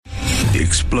The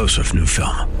explosive new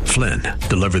film, Flynn,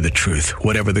 deliver the truth,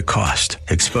 whatever the cost.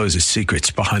 Exposes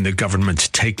secrets behind the government's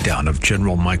takedown of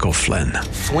General Michael Flynn.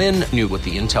 Flynn knew what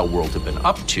the intel world had been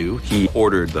up to. He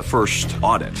ordered the first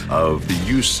audit of the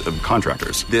use of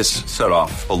contractors. This set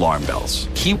off alarm bells.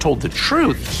 He told the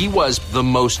truth. He was the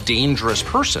most dangerous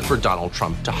person for Donald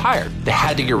Trump to hire. They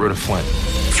had to get rid of Flynn.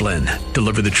 Flynn,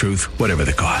 deliver the truth, whatever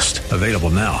the cost. Available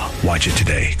now. Watch it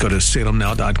today. Go to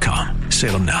salemnow.com.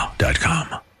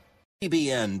 salemnow.com.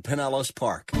 CBN Pinellas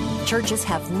Park. Churches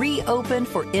have reopened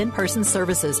for in-person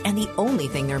services, and the only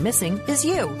thing they're missing is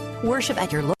you. Worship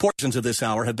at your local. Portions of this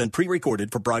hour have been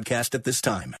pre-recorded for broadcast at this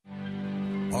time.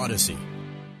 Odyssey.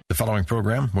 The following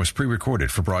program was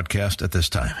pre-recorded for broadcast at this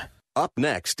time. Up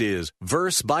next is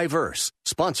Verse by Verse,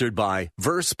 sponsored by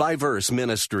Verse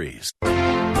Ministries.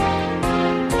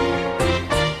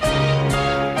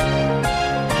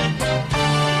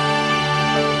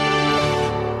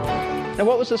 Now,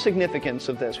 what was the significance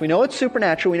of this? We know it's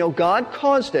supernatural. We know God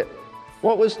caused it.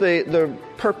 What was the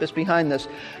purpose behind this?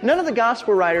 None of the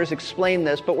gospel writers explain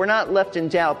this, but we're not left in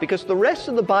doubt because the rest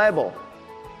of the Bible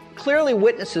clearly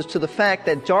witnesses to the fact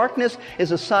that darkness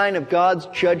is a sign of God's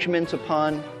judgment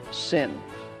upon sin.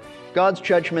 God's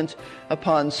judgment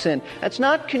upon sin. That's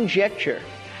not conjecture.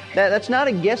 That's not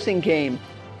a guessing game.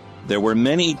 There were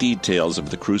many details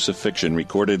of the crucifixion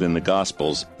recorded in the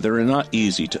Gospels that are not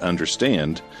easy to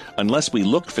understand unless we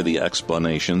looked for the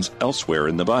explanations elsewhere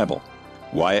in the Bible.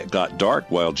 Why it got dark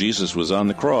while Jesus was on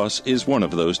the cross is one of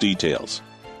those details.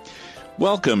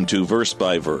 Welcome to Verse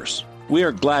by Verse. We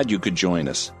are glad you could join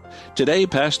us. Today,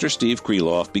 Pastor Steve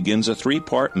Kreloff begins a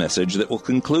 3-part message that will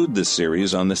conclude this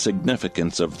series on the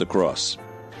significance of the cross.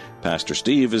 Pastor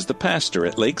Steve is the pastor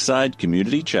at Lakeside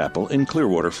Community Chapel in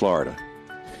Clearwater, Florida.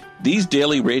 These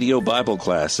daily radio Bible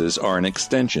classes are an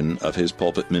extension of his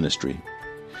pulpit ministry.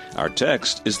 Our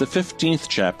text is the 15th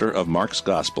chapter of Mark's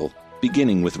Gospel,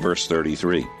 beginning with verse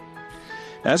 33.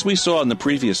 As we saw in the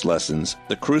previous lessons,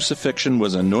 the crucifixion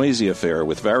was a noisy affair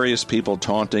with various people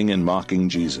taunting and mocking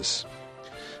Jesus.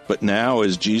 But now,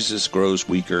 as Jesus grows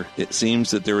weaker, it seems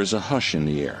that there is a hush in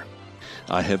the air.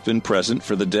 I have been present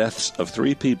for the deaths of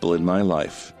 3 people in my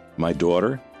life. My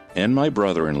daughter and my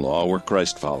brother-in-law were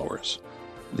Christ followers.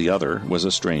 The other was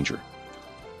a stranger.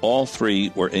 All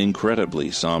 3 were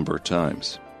incredibly somber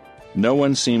times. No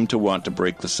one seemed to want to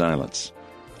break the silence.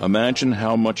 Imagine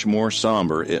how much more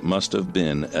somber it must have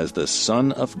been as the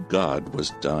Son of God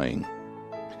was dying.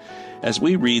 As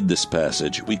we read this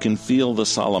passage, we can feel the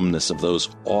solemnness of those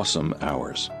awesome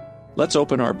hours. Let's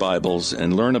open our Bibles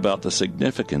and learn about the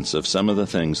significance of some of the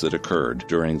things that occurred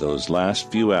during those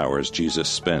last few hours Jesus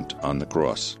spent on the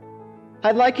cross.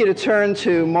 I'd like you to turn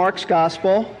to Mark's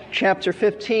Gospel, chapter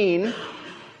 15,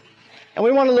 and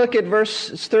we want to look at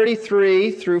verses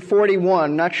 33 through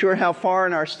 41. Not sure how far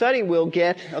in our study we'll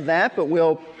get of that, but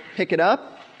we'll pick it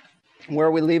up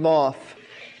where we leave off.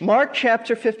 Mark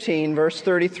chapter 15, verse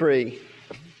 33.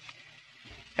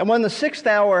 And when the 6th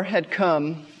hour had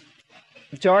come,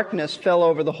 darkness fell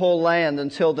over the whole land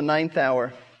until the 9th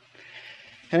hour.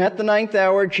 And at the 9th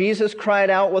hour, Jesus cried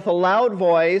out with a loud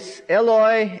voice,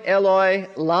 Eloi, Eloi,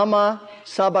 lama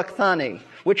sabachthani,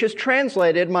 which is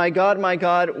translated, my God,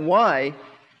 why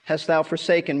hast thou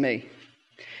forsaken me?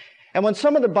 And when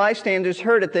some of the bystanders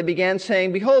heard it, they began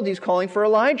saying, Behold, he's calling for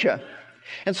Elijah.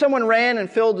 And someone ran and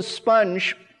filled a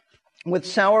sponge with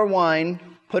sour wine,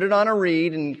 put it on a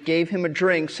reed, and gave him a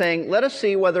drink, saying, Let us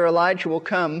see whether Elijah will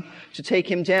come to take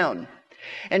him down.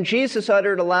 And Jesus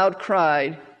uttered a loud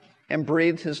cry and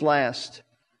breathed his last.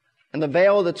 And the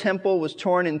veil of the temple was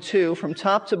torn in 2 from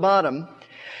top to bottom.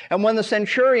 And when the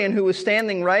centurion who was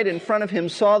standing right in front of him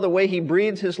saw the way he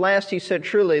breathed his last, he said,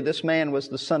 Truly, this man was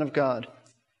the Son of God.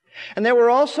 And there were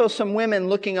also some women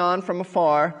looking on from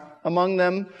afar, among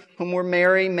them whom were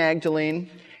Mary Magdalene,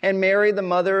 and Mary the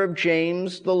mother of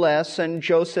James the Less, and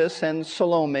Joseph and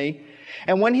Salome.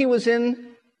 And when he was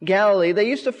in Galilee, they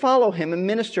used to follow him and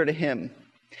minister to him.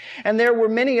 And there were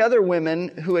many other women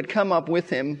who had come up with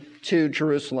him to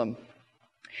Jerusalem.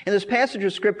 In this passage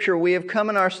of Scripture, we have come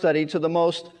in our study to the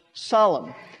most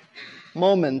solemn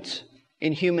moment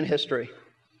in human history.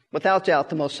 Without doubt,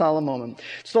 the most solemn moment.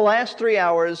 It's the last 3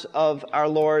 hours of our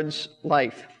Lord's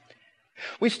life.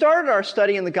 We started our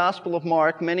study in the Gospel of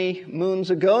Mark many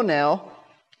moons ago now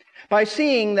by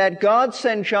seeing that God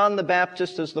sent John the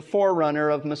Baptist as the forerunner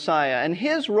of Messiah. And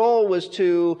his role was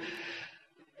to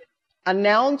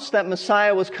announce that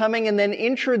Messiah was coming and then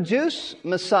introduce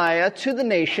Messiah to the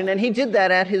nation, and he did that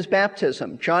at his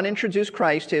baptism. John introduced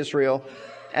Christ to Israel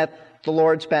at the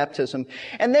Lord's baptism.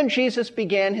 And then Jesus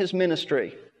began his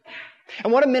ministry.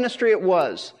 And what a ministry it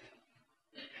was.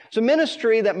 It's a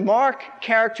ministry that Mark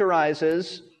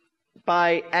characterizes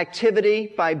by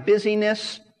activity, by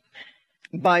busyness,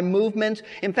 by movement.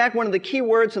 In fact, one of the key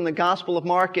words in the Gospel of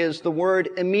Mark is the word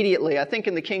immediately. I think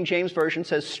in the King James Version it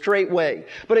says straightway,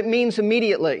 but it means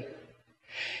immediately.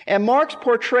 And Mark's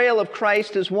portrayal of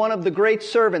Christ is one of the great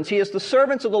servants. He is the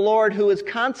servant of the Lord who is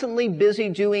constantly busy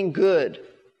doing good.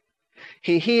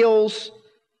 He heals,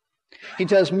 he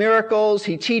does miracles,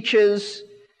 he teaches,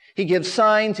 he gives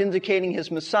signs indicating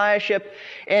his messiahship,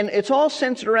 and it's all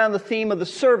centered around the theme of the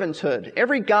servanthood.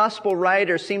 Every gospel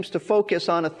writer seems to focus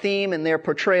on a theme in their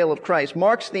portrayal of Christ.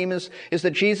 Mark's theme is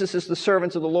that Jesus is the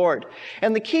servant of the Lord.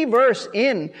 And the key verse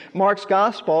in Mark's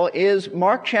gospel is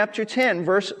Mark chapter 10,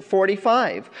 verse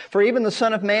 45. For even the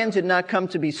Son of Man did not come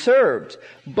to be served,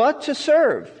 but to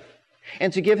serve,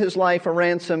 and to give his life a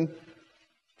ransom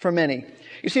for many.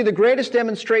 You see, the greatest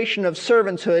demonstration of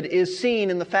servanthood is seen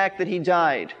in the fact that he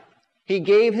died. He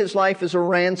gave his life as a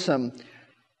ransom.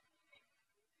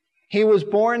 He was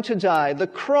born to die. The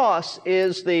cross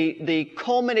is the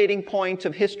culminating point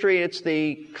of history. It's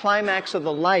the climax of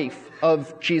the life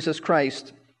of Jesus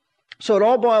Christ. So it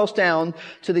all boils down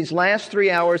to these last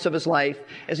 3 hours of his life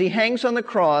as he hangs on the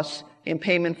cross in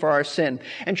payment for our sin.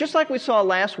 And just like we saw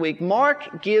last week,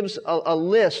 Mark gives a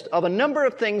list of a number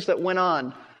of things that went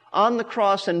on the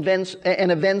cross and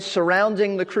events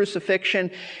surrounding the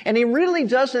crucifixion. And he really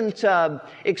doesn't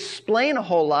explain a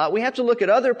whole lot. We have to look at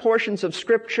other portions of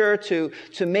Scripture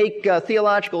to make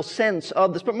theological sense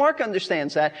of this. But Mark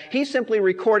understands that. He's simply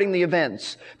recording the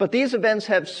events. But these events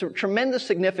have tremendous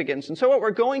significance. And so what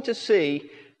we're going to see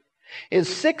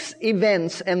is 6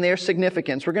 events and their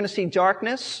significance. We're going to see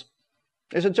darkness.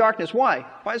 There's a darkness. Why?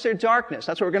 Why is there darkness?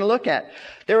 That's what we're going to look at.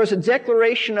 There was a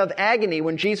declaration of agony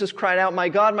when Jesus cried out, my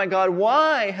God,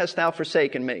 why hast thou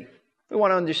forsaken me? We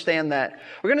want to understand that.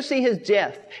 We're going to see his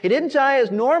death. He didn't die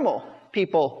as normal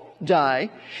people die.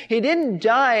 He didn't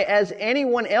die as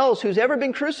anyone else who's ever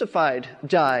been crucified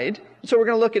died. So we're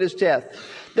going to look at his death.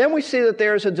 Then we see that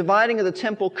there's a dividing of the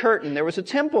temple curtain. There was a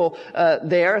temple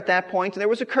there at that point, and there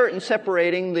was a curtain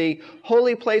separating the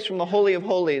holy place from the Holy of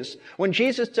Holies. When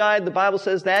Jesus died, the Bible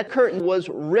says that curtain was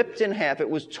ripped in half. It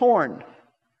was torn.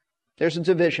 There's a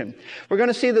division. We're going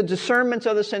to see the discernment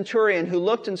of the centurion who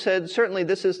looked and said, certainly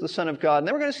this is the Son of God. And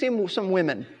then we're going to see some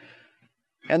women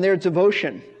and their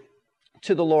devotion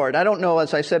to the Lord. I don't know,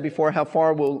 as I said before, how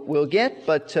far we'll get,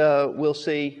 but we'll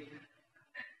see.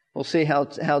 We'll see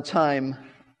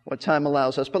what time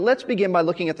allows us. But let's begin by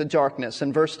looking at the darkness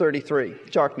in verse 33.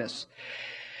 Darkness.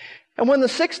 And when the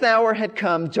 6th hour had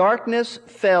come, darkness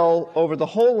fell over the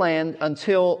whole land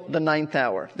until the 9th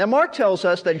hour. Now Mark tells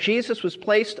us that Jesus was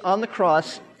placed on the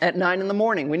cross at 9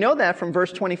 a.m. We know that from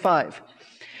verse 25.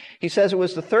 He says it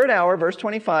was the 3rd hour, verse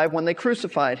 25, when they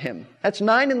crucified him. That's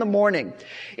 9 a.m.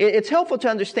 It's helpful to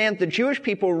understand the Jewish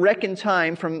people reckon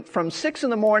time from 6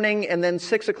 a.m. and then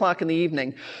 6 o'clock in the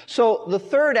evening. So the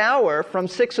 3rd hour from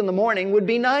 6 a.m. would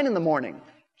be 9 a.m.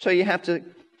 So you have to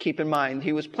keep in mind,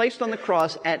 he was placed on the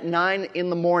cross at 9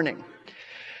 a.m.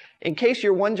 In case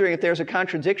you're wondering if there's a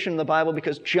contradiction in the Bible,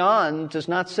 because John does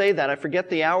not say that. I forget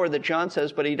the hour that John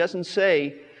says, but he doesn't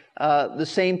say the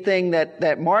same thing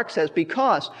that Mark says,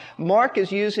 because Mark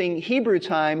is using Hebrew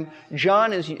time,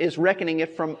 John is reckoning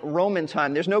it from Roman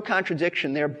time. There's no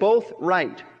contradiction. They're both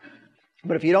right.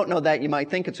 But if you don't know that, you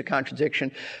might think it's a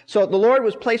contradiction. So the Lord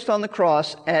was placed on the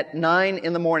cross at 9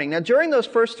 a.m. Now, during those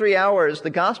first 3 hours,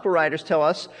 the gospel writers tell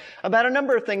us about a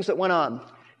number of things that went on.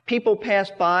 People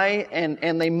passed by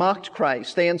and they mocked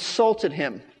Christ. They insulted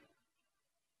him.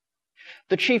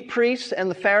 The chief priests and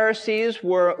the Pharisees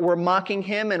were mocking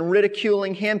him and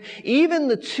ridiculing him. Even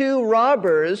the 2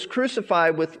 robbers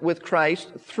crucified with Christ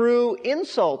threw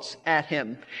insults at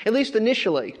him, at least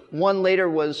initially. One later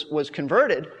was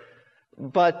converted,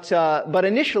 but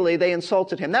initially they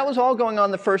insulted him. That was all going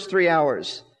on the first 3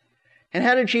 hours. And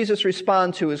how did Jesus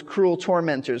respond to his cruel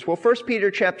tormentors? Well, 1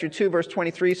 Peter chapter 2, verse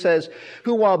 23 says,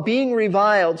 who while being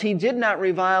reviled, he did not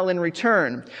revile in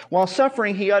return. While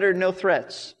suffering, he uttered no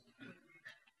threats.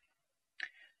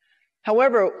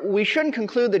 However, we shouldn't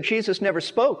conclude that Jesus never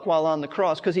spoke while on the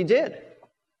cross, because he did.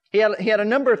 He had a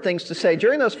number of things to say.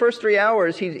 During those first 3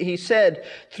 hours, he said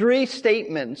 3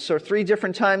 statements, or 3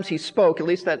 different times he spoke, at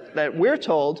least that we're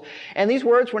told. And these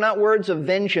words were not words of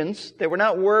vengeance. They were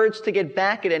not words to get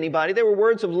back at anybody. They were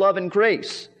words of love and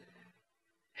grace.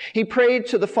 He prayed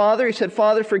to the Father. He said,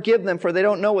 Father, forgive them, for they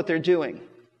don't know what they're doing.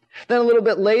 Then a little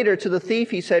bit later to the thief,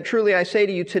 he said, truly I say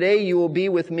to you, today you will be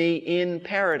with me in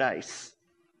paradise.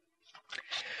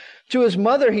 To his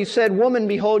mother, he said, woman,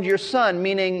 behold your son,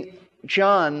 meaning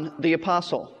John the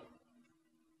apostle.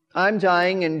 I'm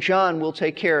dying, and John will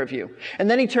take care of you. And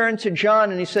then he turned to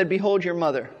John and he said, behold your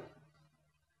mother.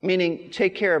 Meaning,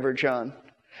 take care of her, John.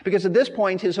 Because at this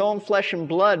point, his own flesh and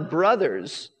blood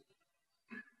brothers,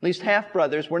 at least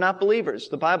half-brothers, were not believers.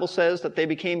 The Bible says that they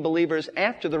became believers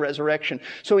after the resurrection.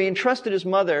 So he entrusted his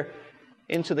mother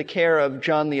into the care of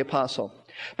John the Apostle.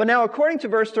 But now, according to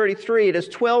verse 33, it is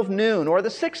 12 noon, or the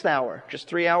 6th hour, just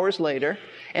 3 hours later,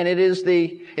 and it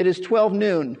is 12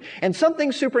 noon. And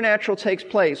something supernatural takes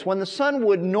place. When the sun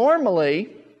would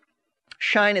normally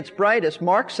shine its brightest,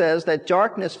 Mark says that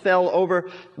darkness fell over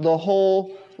the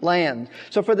whole land.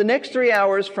 So for the next 3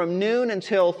 hours, from noon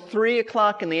until 3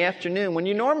 o'clock in the afternoon, when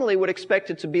you normally would expect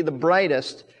it to be the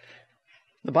brightest,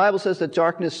 the Bible says that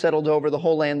darkness settled over the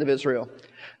whole land of Israel.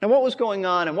 Now, what was going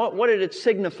on, and what did it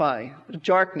signify?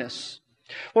 Darkness.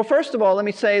 Well, first of all, let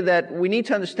me say that we need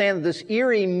to understand that this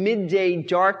eerie midday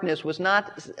darkness was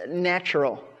not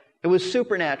natural. It was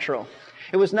supernatural.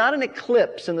 It was not an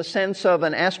eclipse in the sense of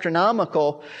an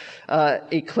astronomical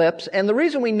eclipse. And the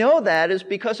reason we know that is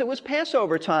because it was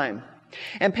Passover time.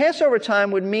 And Passover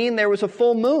time would mean there was a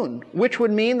full moon, which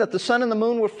would mean that the sun and the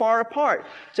moon were far apart.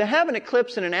 To have an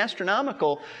eclipse in an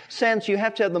astronomical sense, you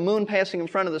have to have the moon passing in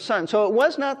front of the sun. So it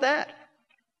was not that.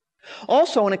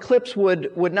 Also, an eclipse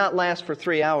would not last for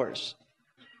 3 hours.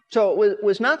 So it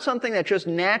was not something that just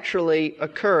naturally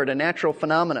occurred, a natural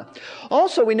phenomena.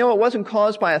 Also, we know it wasn't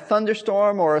caused by a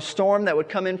thunderstorm or a storm that would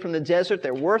come in from the desert.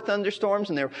 There were thunderstorms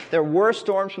and there were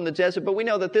storms from the desert, but we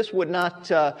know that this would not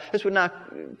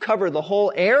cover the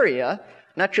whole area,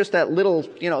 not just that little,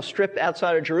 strip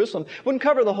outside of Jerusalem. It wouldn't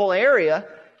cover the whole area,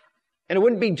 and it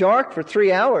wouldn't be dark for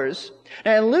 3 hours.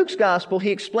 Now, in Luke's gospel, he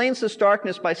explains this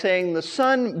darkness by saying the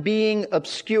sun being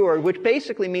obscured, which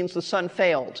basically means the sun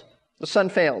failed. The sun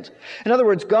failed. In other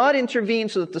words, God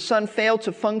intervened so that the sun failed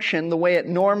to function the way it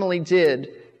normally did.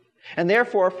 And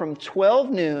therefore, from 12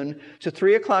 noon to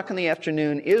 3 o'clock in the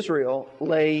afternoon, Israel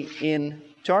lay in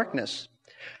darkness.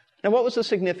 Now, what was the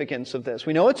significance of this?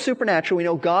 We know it's supernatural. We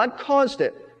know God caused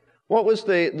it. What was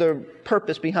the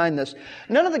purpose behind this?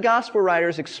 None of the gospel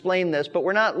writers explain this, but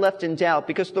we're not left in doubt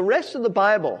because the rest of the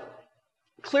Bible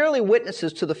clearly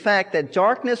witnesses to the fact that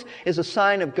darkness is a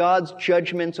sign of God's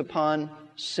judgment upon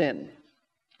sin.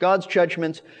 God's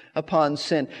judgment upon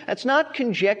sin. That's not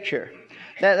conjecture.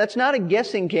 That's not a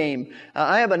guessing game.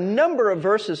 I have a number of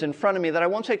verses in front of me that I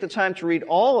won't take the time to read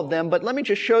all of them, but let me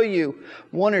just show you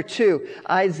one or two.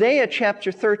 Isaiah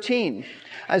chapter 13.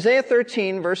 Isaiah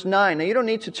 13, verse 9. Now, you don't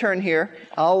need to turn here.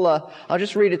 I'll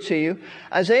just read it to you.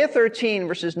 Isaiah 13,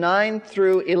 verses 9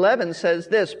 through 11 says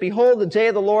this, behold, the day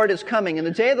of the Lord is coming. And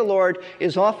the day of the Lord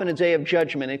is often a day of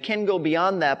judgment. It can go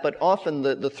beyond that, but often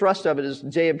the thrust of it is the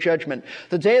day of judgment.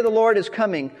 The day of the Lord is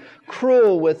coming,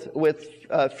 cruel with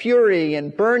fury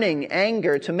and burning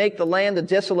anger to make the land a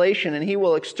desolation, and he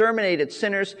will exterminate its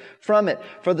sinners from it.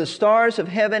 For the stars of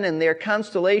heaven and their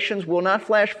constellations will not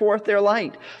flash forth their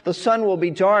light. The sun will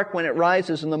be dark when it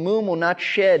rises, and the moon will not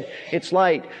shed its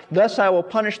light. Thus I will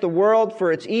punish the world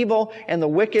for its evil and the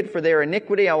wicked for their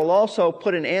iniquity. I will also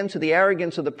put an end to the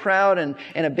arrogance of the proud and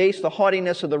abase the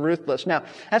haughtiness of the ruthless. Now,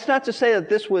 that's not to say that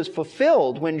this was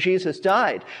fulfilled when Jesus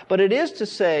died, but it is to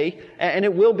say, and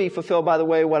it will be fulfilled, by the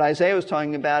way, what Isaiah was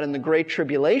talking about in the Great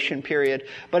Tribulation period,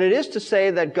 but it is to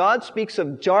say that God speaks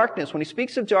of darkness. When he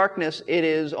speaks of darkness, it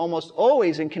is almost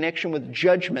always in connection with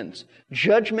judgment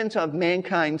of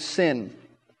mankind's sin.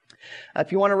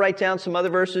 If you want to write down some other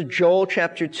verses, Joel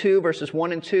chapter 2, verses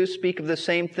 1 and 2 speak of the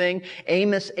same thing.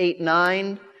 Amos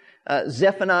 8:9,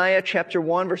 Zephaniah chapter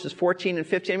 1, verses 14 and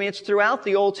 15. I mean, it's throughout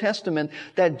the Old Testament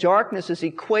that darkness is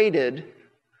equated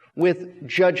with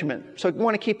judgment. So you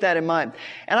want to keep that in mind.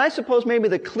 And I suppose maybe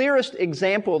the clearest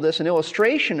example of this, an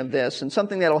illustration of this, and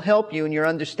something that'll help you in your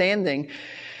understanding,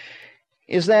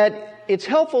 is that it's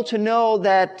helpful to know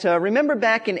that, remember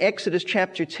back in Exodus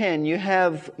chapter 10, you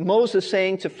have Moses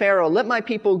saying to Pharaoh, let my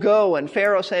people go, and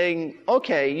Pharaoh saying,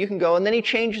 okay, you can go, and then he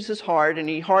changes his heart, and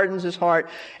he hardens his heart,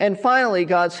 and finally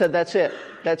God said, that's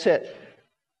it.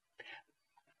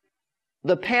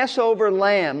 The Passover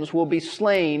lambs will be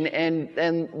slain, and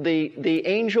the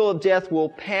angel of death will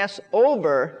pass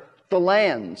over the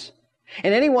lands.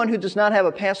 And anyone who does not have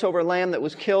a Passover lamb that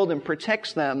was killed and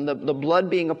protects them, the blood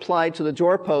being applied to the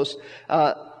doorpost,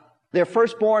 their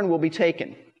firstborn will be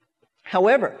taken.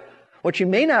 However, what you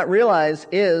may not realize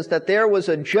is that there was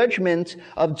a judgment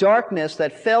of darkness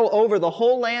that fell over the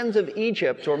whole land of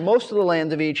Egypt, or most of the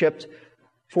land of Egypt,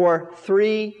 for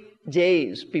 3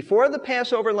 days. Before the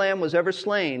Passover lamb was ever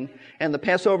slain and the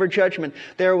Passover judgment,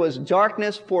 there was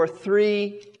darkness for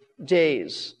 3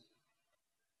 days.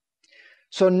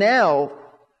 So now,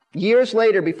 years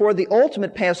later, before the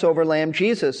ultimate Passover lamb,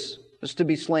 Jesus, was to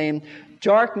be slain,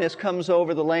 darkness comes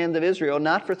over the land of Israel,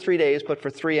 not for 3 days, but for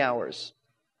 3 hours.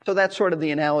 So that's sort of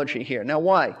the analogy here. Now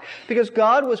why? Because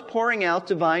God was pouring out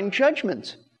divine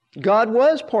judgment. God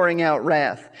was pouring out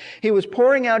wrath. He was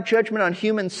pouring out judgment on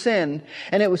human sin,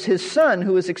 and it was His Son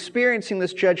who was experiencing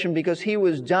this judgment because He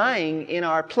was dying in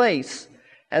our place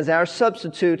as our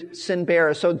substitute sin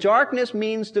bearer. So darkness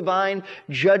means divine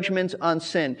judgment on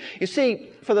sin. You see,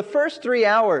 for the first 3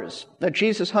 hours that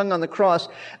Jesus hung on the cross,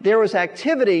 there was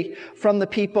activity from the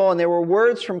people and there were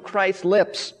words from Christ's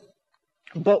lips.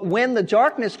 But when the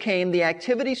darkness came, the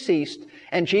activity ceased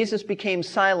and Jesus became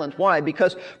silent. Why?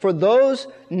 Because for those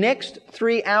next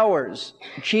 3 hours,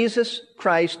 Jesus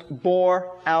Christ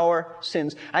bore our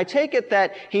sins. I take it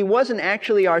that He wasn't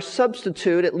actually our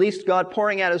substitute, at least God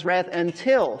pouring out His wrath,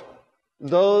 until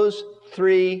those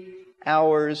 3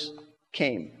 hours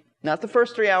came. Not the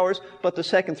first 3 hours, but the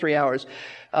second 3 hours.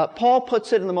 Paul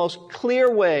puts it in the most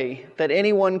clear way that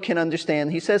anyone can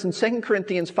understand. He says in 2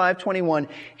 Corinthians 5:21,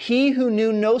 He who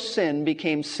knew no sin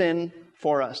became sin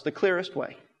for us. The clearest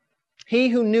way. He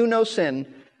who knew no sin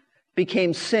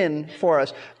became sin for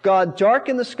us. God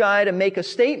darkened the sky to make a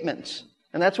statement.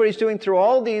 And that's what He's doing through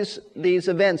all these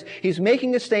events. He's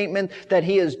making a statement that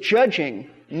He is judging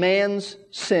man's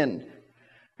sin.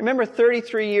 Remember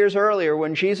 33 years earlier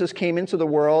when Jesus came into the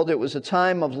world, it was a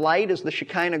time of light as the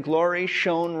Shekinah glory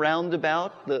shone round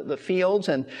about the fields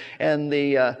and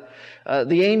the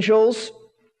angels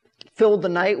filled the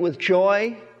night with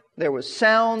joy. There was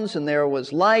sounds and there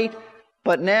was light.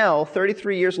 But now,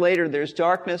 33 years later, there's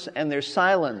darkness and there's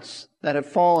silence that have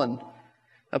fallen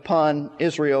upon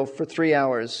Israel for 3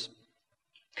 hours.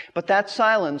 But that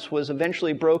silence was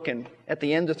eventually broken at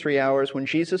the end of 3 hours when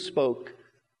Jesus spoke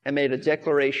and made a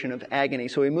declaration of agony.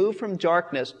 So we move from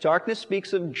darkness. Darkness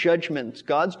speaks of judgment,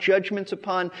 God's judgment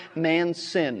upon man's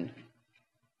sin.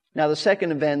 Now the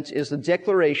second event is the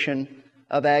declaration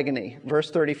of agony.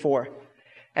 Verse 34.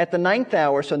 At the 9th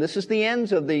hour, so this is the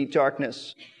end of the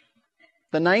darkness,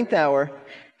 the 9th hour,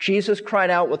 Jesus cried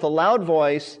out with a loud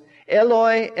voice,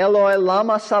 Eloi, Eloi,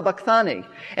 lama sabachthani.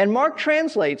 And Mark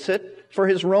translates it for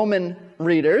his Roman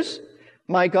readers,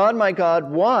 my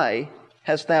God, why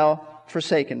hast thou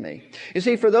forsaken me? You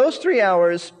see, for those 3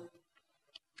 hours,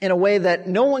 in a way that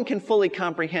no one can fully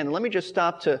comprehend, let me just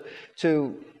stop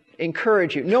to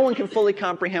encourage you. No one can fully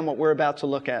comprehend what we're about to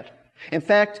look at. In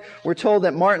fact, we're told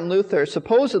that Martin Luther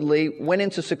supposedly went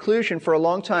into seclusion for a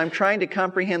long time trying to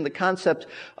comprehend the concept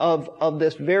of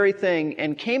this very thing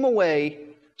and came away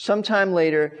sometime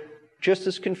later just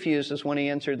as confused as when he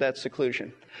entered that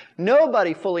seclusion.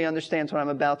 Nobody fully understands what I'm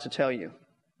about to tell you.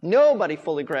 Nobody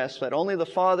fully grasps that. Only the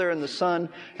Father and the Son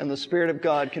and the Spirit of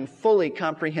God can fully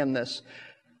comprehend this.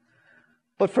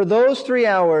 But for those 3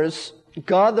 hours,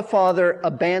 God the Father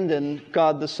abandoned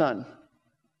God the Son.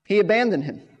 He abandoned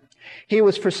Him. He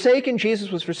was forsaken,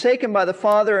 Jesus was forsaken by the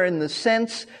Father in the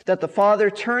sense that the Father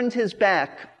turned His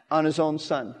back on His own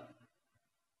Son.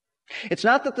 It's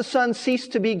not that the Son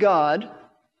ceased to be God.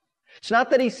 It's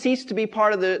not that He ceased to be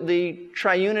part of the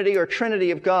triunity or Trinity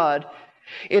of God.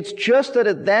 It's just that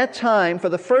at that time, for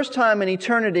the first time in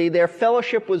eternity, their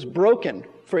fellowship was broken.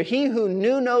 For He who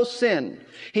knew no sin,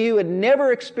 He who had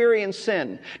never experienced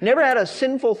sin, never had a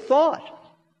sinful thought,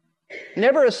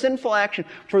 never a sinful action,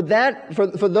 for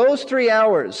those 3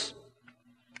 hours,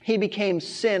 He became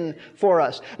sin for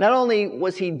us. Not only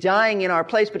was He dying in our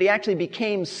place, but He actually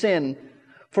became sin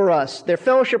for us. Their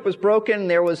fellowship was broken.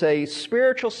 There was a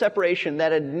spiritual separation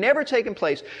that had never taken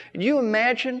place. Can you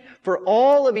imagine for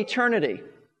all of eternity,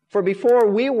 for before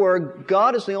we were,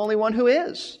 God is the only one who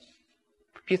is.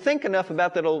 If you think enough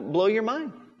about that, it'll blow your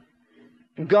mind.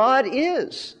 God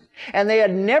is. And they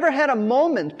had never had a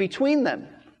moment between them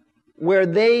where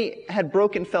they had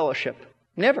broken fellowship.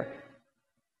 Never.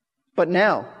 But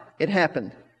now it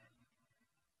happened.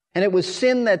 And it was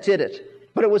sin that did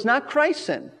it. But it was not Christ's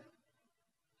sin.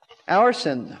 Our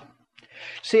sin, though.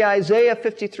 See, Isaiah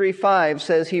 53:5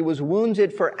 says He was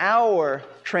wounded for our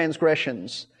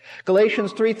transgressions.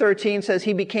 Galatians 3:13 says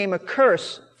He became a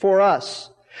curse for us.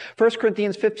 1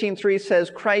 Corinthians 15:3 says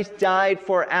Christ died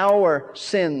for our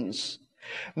sins.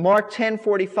 Mark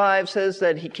 10:45 says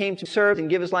that He came to serve and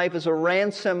give His life as a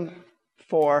ransom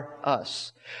for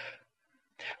us.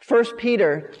 1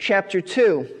 Peter chapter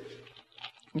 2,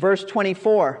 verse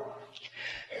 24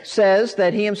 says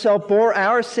that He Himself bore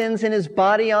our sins in His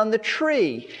body on the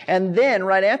tree. And then,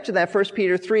 right after that, 1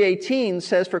 Peter 3:18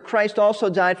 says, for Christ also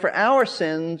died for our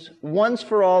sins, once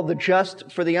for all, the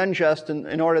just for the unjust,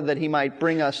 in order that He might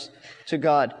bring us to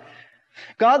God.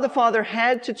 God the Father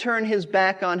had to turn His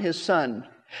back on His Son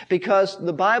Because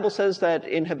the Bible says that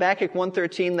in Habakkuk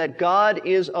 1:13 that God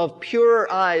is of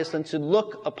purer eyes than to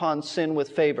look upon sin with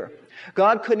favor.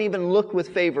 God couldn't even look with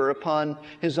favor upon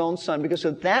His own Son because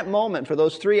at that moment, for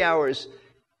those 3 hours,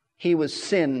 He was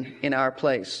sin in our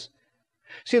place.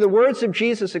 See, the words of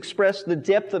Jesus express the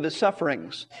depth of His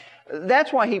sufferings.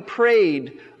 That's why He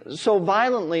prayed so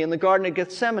violently in the Garden of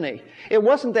Gethsemane. It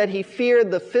wasn't that He feared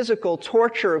the physical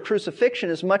torture of crucifixion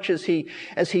as much as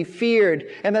he feared,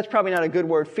 and that's probably not a good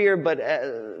word, fear, but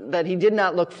that He did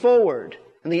not look forward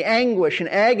in the anguish and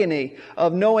agony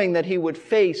of knowing that He would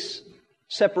face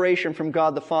separation from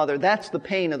God the Father. That's the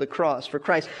pain of the cross for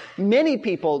Christ. Many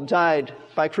people died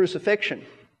by crucifixion.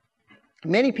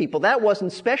 Many people. That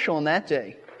wasn't special in that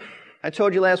day. I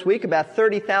told you last week about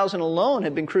 30,000 alone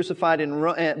had been crucified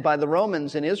by the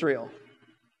Romans in Israel.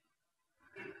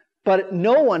 But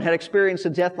no one had experienced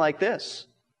a death like this,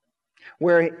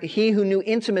 where he who knew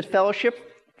intimate fellowship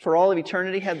for all of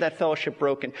eternity had that fellowship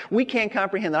broken. We can't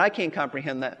comprehend that. I can't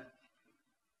comprehend that.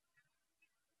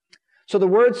 So the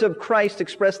words of Christ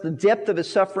express the depth of His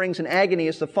sufferings and agony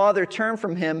as the Father turned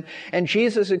from Him, and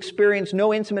Jesus experienced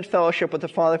no intimate fellowship with the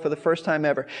Father for the first time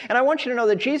ever. And I want you to know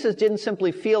that Jesus didn't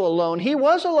simply feel alone. He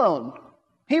was alone.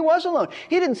 He was alone.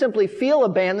 He didn't simply feel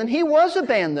abandoned. He was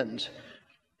abandoned.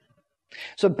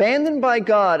 So abandoned by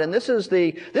God, and this is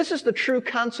the true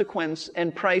consequence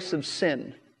and price of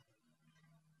sin.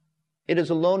 It is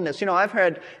aloneness. You know, I've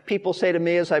heard people say to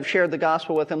me as I've shared the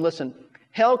gospel with them, listen,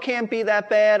 hell can't be that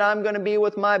bad. I'm going to be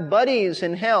with my buddies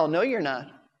in hell. No, you're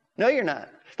not. No, you're not.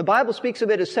 The Bible speaks of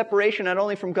it as separation not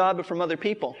only from God but from other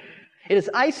people. It is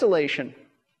isolation.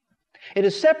 It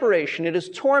is separation. It is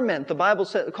torment. The Bible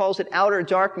calls it outer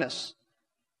darkness.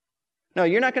 No,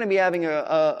 you're not going to be having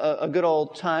a good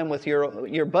old time with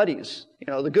your buddies, you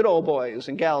know, the good old boys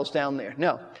and gals down there.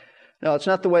 No, it's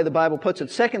not the way the Bible puts it.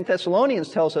 2 Thessalonians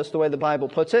tells us the way the Bible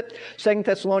puts it. 2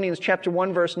 Thessalonians chapter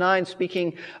 1, verse 9,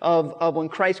 speaking of when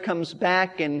Christ comes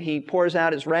back and He pours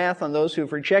out His wrath on those who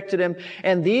have rejected Him.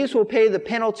 And these will pay the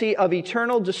penalty of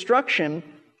eternal destruction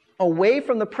away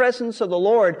from the presence of the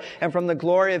Lord and from the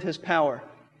glory of His power.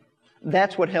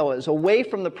 That's what hell is. Away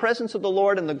from the presence of the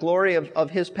Lord and the glory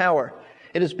of His power.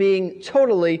 It is being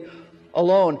totally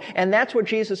alone. And that's what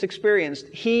Jesus experienced.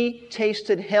 He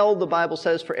tasted hell, the Bible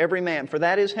says, for every man. For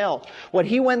that is hell. What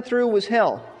He went through was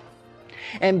hell.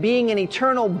 And being an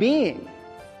eternal being,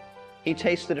 He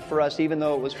tasted it for us, even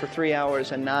though it was for 3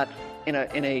 hours and not in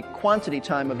a quantity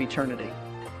time of eternity.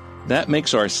 That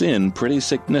makes our sin pretty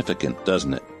significant,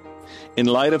 doesn't it? In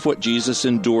light of what Jesus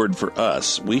endured for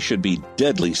us, we should be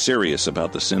deadly serious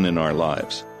about the sin in our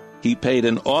lives. He paid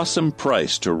an awesome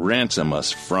price to ransom us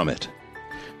from it.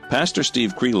 Pastor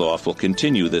Steve Kreloff will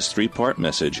continue this 3-part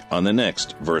message on the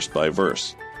next Verse by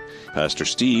Verse. Pastor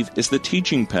Steve is the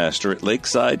teaching pastor at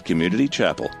Lakeside Community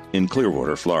Chapel in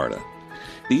Clearwater, Florida.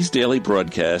 These daily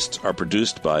broadcasts are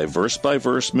produced by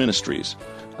Verse Ministries,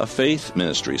 a faith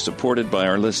ministry supported by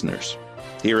our listeners.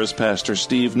 Here is Pastor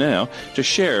Steve now to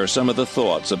share some of the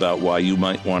thoughts about why you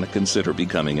might want to consider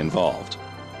becoming involved.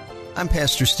 I'm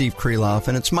Pastor Steve Kreloff,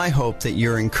 and it's my hope that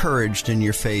you're encouraged in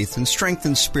your faith and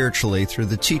strengthened spiritually through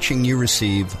the teaching you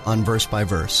receive on Verse by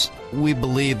Verse. We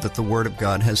believe that the Word of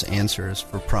God has answers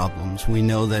for problems. We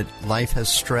know that life has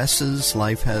stresses,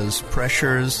 life has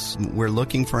pressures. We're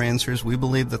looking for answers. We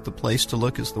believe that the place to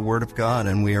look is the Word of God,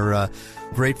 and we are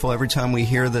grateful every time we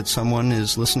hear that someone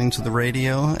is listening to the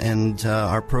radio, and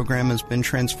our program has been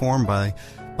transformed by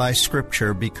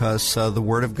Scripture, because the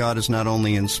Word of God is not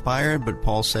only inspired, but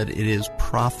Paul said it is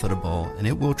profitable, and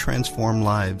it will transform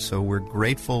lives. So we're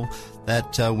grateful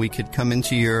that we could come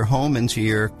into your home, into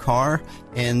your car,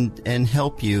 and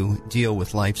help you deal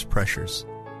with life's pressures.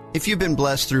 If you've been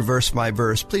blessed through Verse by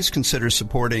Verse, please consider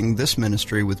supporting this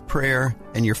ministry with prayer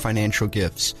and your financial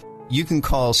gifts. You can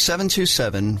call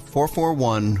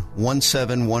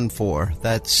 727-441-1714.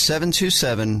 That's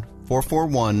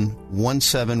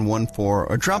 727-441-1714,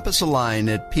 or drop us a line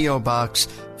at P.O. Box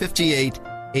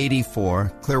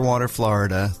 5884, Clearwater,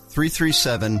 Florida,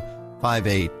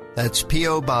 33758. That's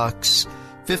P.O. Box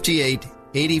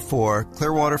 5884,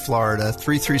 Clearwater, Florida,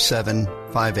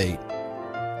 33758.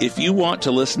 If you want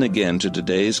to listen again to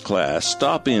today's class,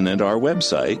 stop in at our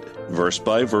website,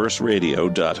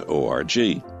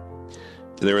 versebyverseradio.org.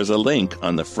 There is a link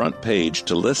on the front page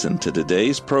to listen to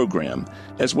today's program,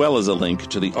 as well as a link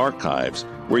to the archives,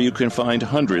 where you can find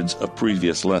hundreds of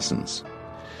previous lessons.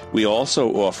 We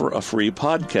also offer a free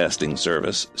podcasting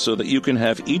service so that you can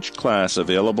have each class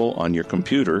available on your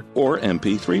computer or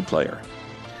MP3 player.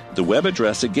 The web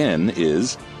address again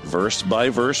is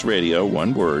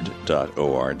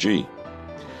versebyverseradio.org.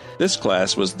 This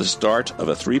class was the start of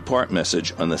a 3-part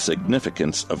message on the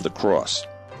significance of the cross.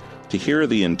 To hear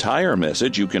the entire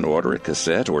message, you can order a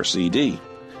cassette or CD.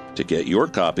 To get your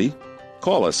copy,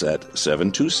 call us at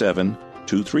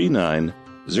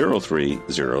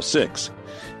 727-239-0306.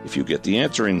 If you get the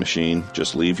answering machine,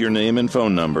 just leave your name and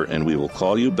phone number and we will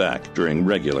call you back during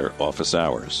regular office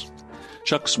hours.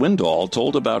 Chuck Swindoll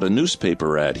told about a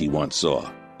newspaper ad he once saw.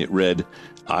 It read,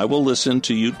 "I will listen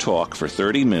to you talk for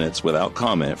 30 minutes without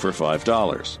comment for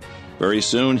 $5. Very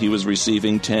soon he was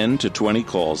receiving 10 to 20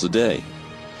 calls a day.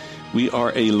 We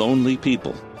are a lonely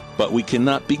people, but we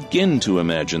cannot begin to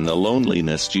imagine the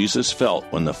loneliness Jesus felt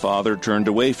when the Father turned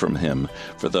away from him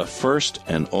for the first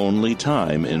and only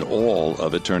time in all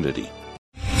of eternity."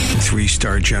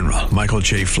 3-star General Michael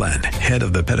J. Flynn, head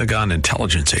of the Pentagon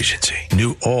Intelligence Agency,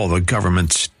 knew all the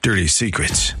government's dirty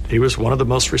secrets. He was one of the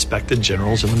most respected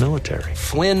generals in the military.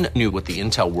 Flynn knew what the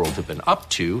intel world had been up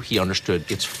to. He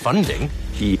understood its funding.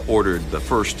 He ordered the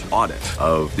first audit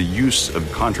of the use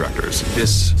of contractors.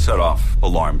 This set off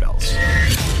alarm bells.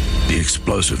 The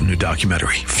explosive new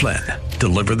documentary, Flynn,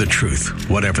 Deliver the Truth,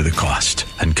 Whatever the Cost,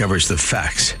 uncovers the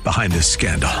facts behind this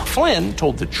scandal. Flynn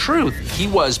told the truth. He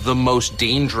was the most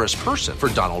dangerous person for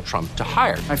Donald Trump to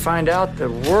hire. I find out the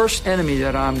worst enemy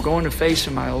that I'm going to face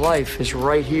in my life is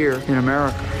right here in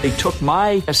America. They took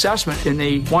my assessment and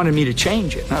they wanted me to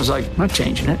change it. And I was like, I'm not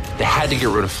changing it. They had to get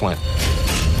rid of Flynn.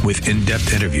 With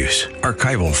in-depth interviews,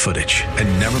 archival footage,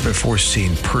 and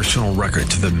never-before-seen personal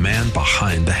records of the man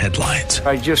behind the headlines.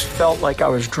 I just felt like I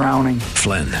was drowning.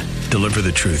 Flynn, Deliver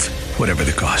the Truth, Whatever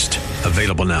the Cost.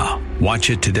 Available now.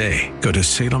 Watch it today. Go to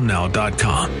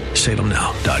salemnow.com.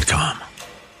 salemnow.com.